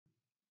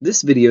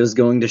This video is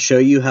going to show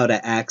you how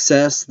to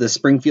access the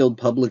Springfield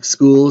Public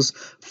Schools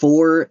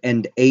 4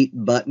 and 8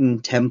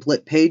 button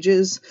template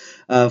pages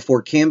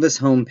for Canvas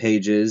home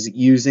pages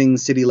using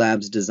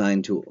CidiLabs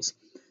design tools.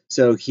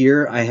 So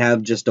here I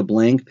have just a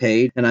blank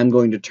page, and I'm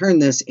going to turn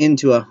this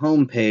into a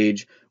home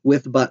page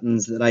with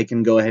buttons that I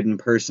can go ahead and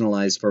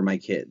personalize for my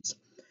kids.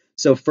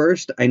 So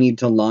first I need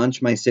to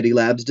launch my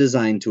CidiLabs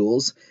design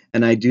tools,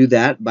 and I do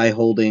that by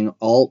holding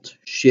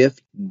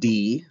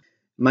Alt-Shift-D.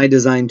 My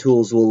design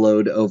tools will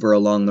load over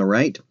along the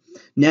right.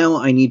 Now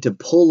I need to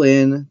pull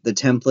in the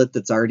template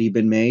that's already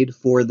been made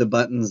for the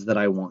buttons that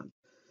I want.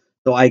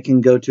 So I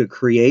can go to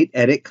Create,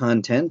 Edit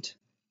Content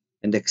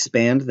and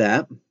expand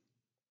that.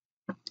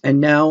 And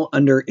now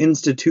under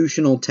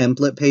Institutional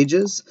Template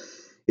Pages,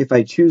 if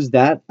I choose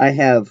that, I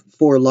have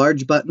 4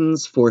 large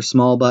buttons, 4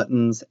 small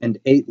buttons, and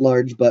 8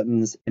 large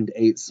buttons and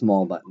 8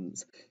 small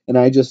buttons. And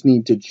I just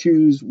need to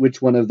choose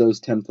which one of those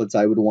templates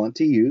I would want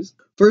to use.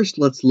 First,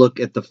 let's look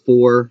at the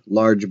 4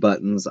 large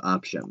buttons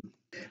option.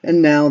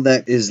 And now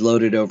that is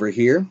loaded over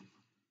here,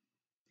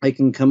 I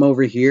can come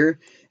over here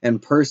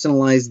and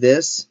personalize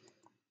this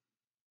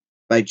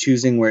by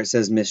choosing where it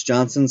says Miss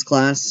Johnson's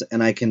class,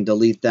 and I can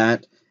delete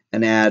that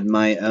and add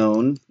my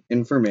own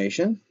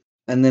information.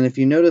 And then if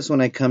you notice when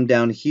I come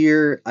down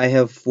here, I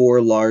have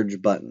 4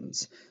 large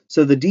buttons.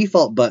 So the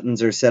default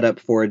buttons are set up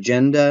for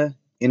Agenda,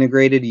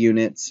 Integrated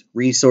Units,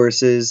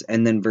 Resources,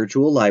 and then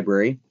Virtual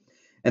Library.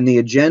 And the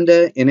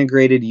Agenda,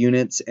 Integrated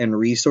Units, and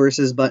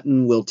Resources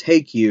button will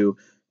take you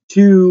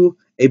to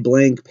a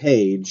blank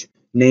page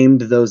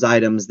named those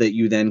items that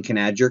you then can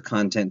add your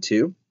content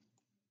to.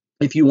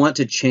 If you want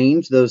to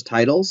change those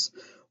titles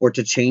or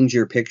to change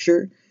your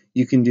picture,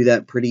 you can do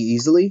that pretty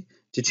easily.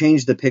 To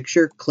change the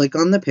picture, click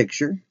on the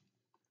picture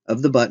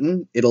of the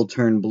button, it'll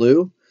turn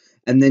blue,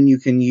 and then you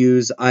can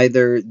use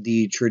either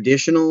the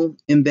traditional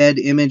embed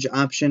image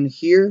option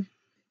here.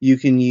 You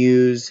can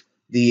use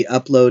the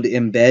upload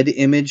embed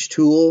image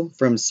tool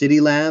from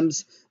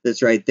CidiLabs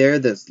that's right there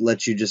that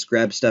lets you just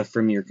grab stuff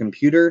from your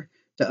computer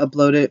to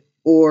upload it,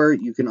 or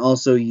you can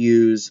also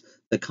use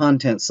the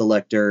content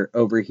selector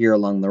over here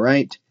along the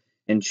right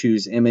and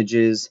choose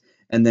images,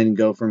 and then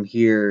go from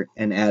here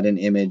and add an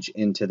image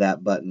into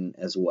that button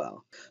as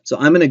well. So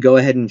I'm going to go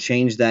ahead and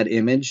change that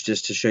image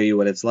just to show you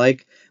what it's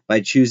like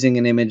by choosing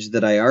an image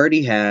that I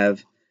already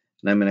have,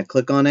 and I'm going to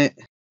click on it,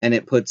 and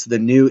it puts the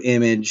new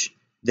image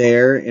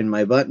there in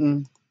my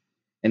button.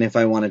 And if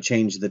I want to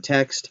change the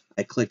text,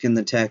 I click in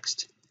the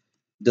text,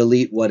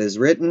 delete what is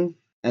written,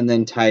 and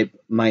then type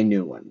my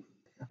new one.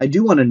 I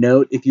do want to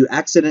note, if you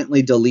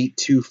accidentally delete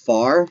too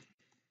far,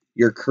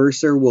 your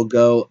cursor will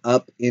go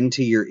up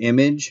into your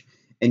image,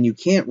 and you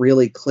can't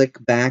really click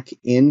back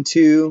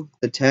into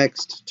the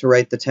text to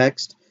write the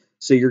text.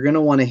 So you're going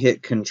to want to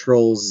hit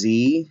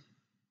Control-Z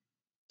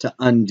to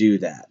undo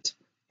that.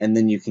 And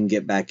then you can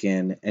get back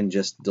in and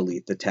just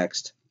delete the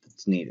text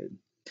that's needed.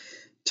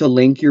 To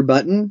link your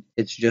button,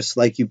 it's just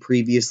like you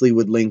previously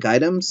would link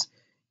items.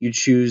 You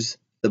choose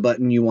the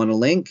button you want to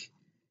link.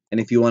 And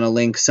if you want to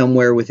link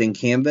somewhere within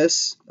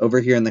Canvas, over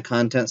here in the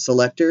content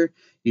selector,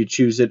 you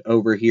choose it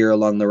over here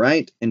along the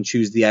right and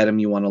choose the item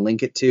you want to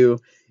link it to.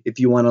 If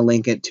you want to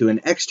link it to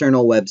an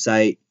external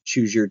website,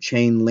 choose your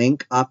chain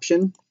link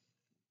option,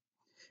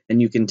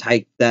 and you can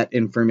type that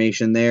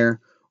information there,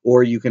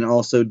 or you can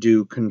also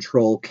do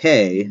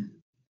Control-K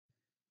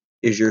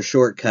is your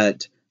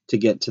shortcut to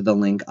get to the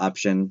link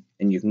option,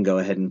 and you can go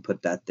ahead and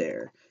put that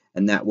there,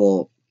 and that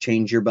will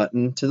change your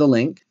button to the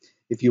link.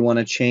 If you want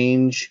to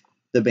change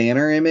the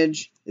banner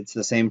image, it's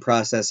the same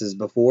process as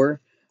before.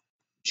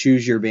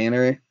 Choose your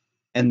banner,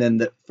 and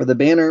then for the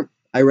banner,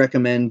 I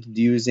recommend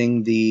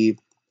using the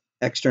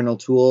external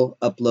tool,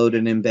 upload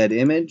and embed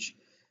image,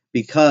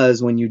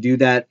 because when you do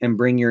that and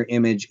bring your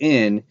image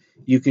in,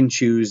 you can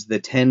choose the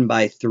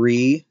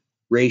 10:3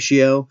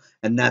 ratio,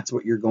 and that's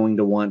what you're going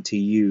to want to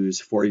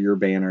use for your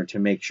banner to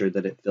make sure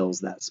that it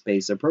fills that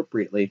space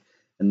appropriately.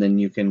 And then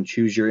you can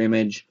choose your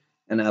image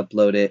and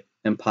upload it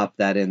and pop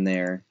that in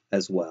there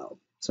as well.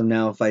 So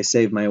now if I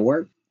save my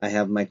work, I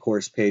have my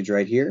course page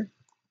right here.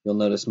 You'll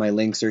notice my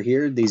links are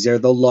here. These are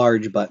the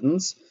large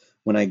buttons.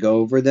 When I go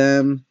over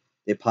them,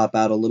 they pop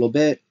out a little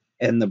bit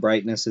and the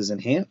brightness is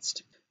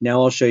enhanced.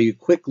 Now I'll show you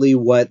quickly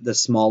what the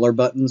smaller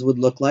buttons would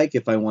look like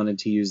if I wanted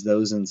to use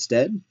those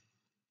instead.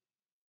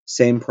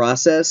 Same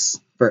process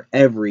for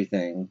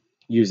everything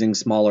using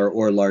smaller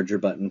or larger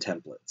button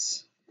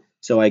templates.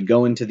 So I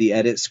go into the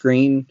edit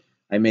screen,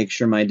 I make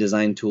sure my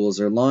design tools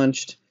are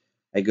launched,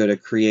 I go to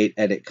create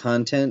edit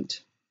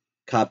content,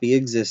 copy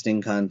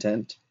existing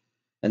content,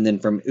 and then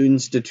from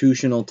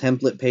institutional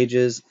template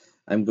pages,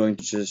 I'm going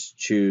to just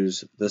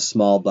choose the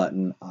small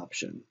button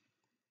option.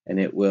 And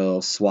it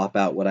will swap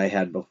out what I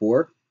had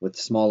before with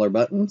smaller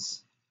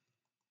buttons.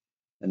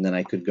 And then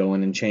I could go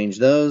in and change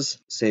those,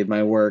 save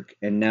my work,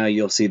 and now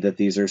you'll see that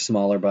these are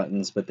smaller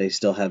buttons, but they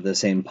still have the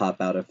same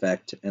pop-out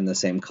effect and the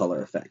same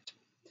color effect.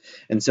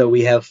 And so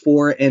we have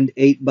 4 and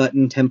 8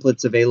 button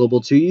templates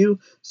available to you,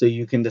 so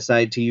you can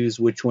decide to use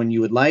which one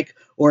you would like,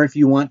 or if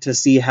you want to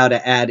see how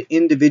to add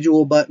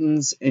individual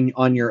buttons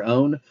on your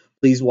own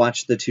please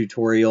watch the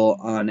tutorial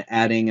on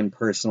adding and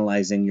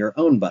personalizing your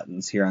own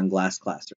buttons here on Glass Classroom.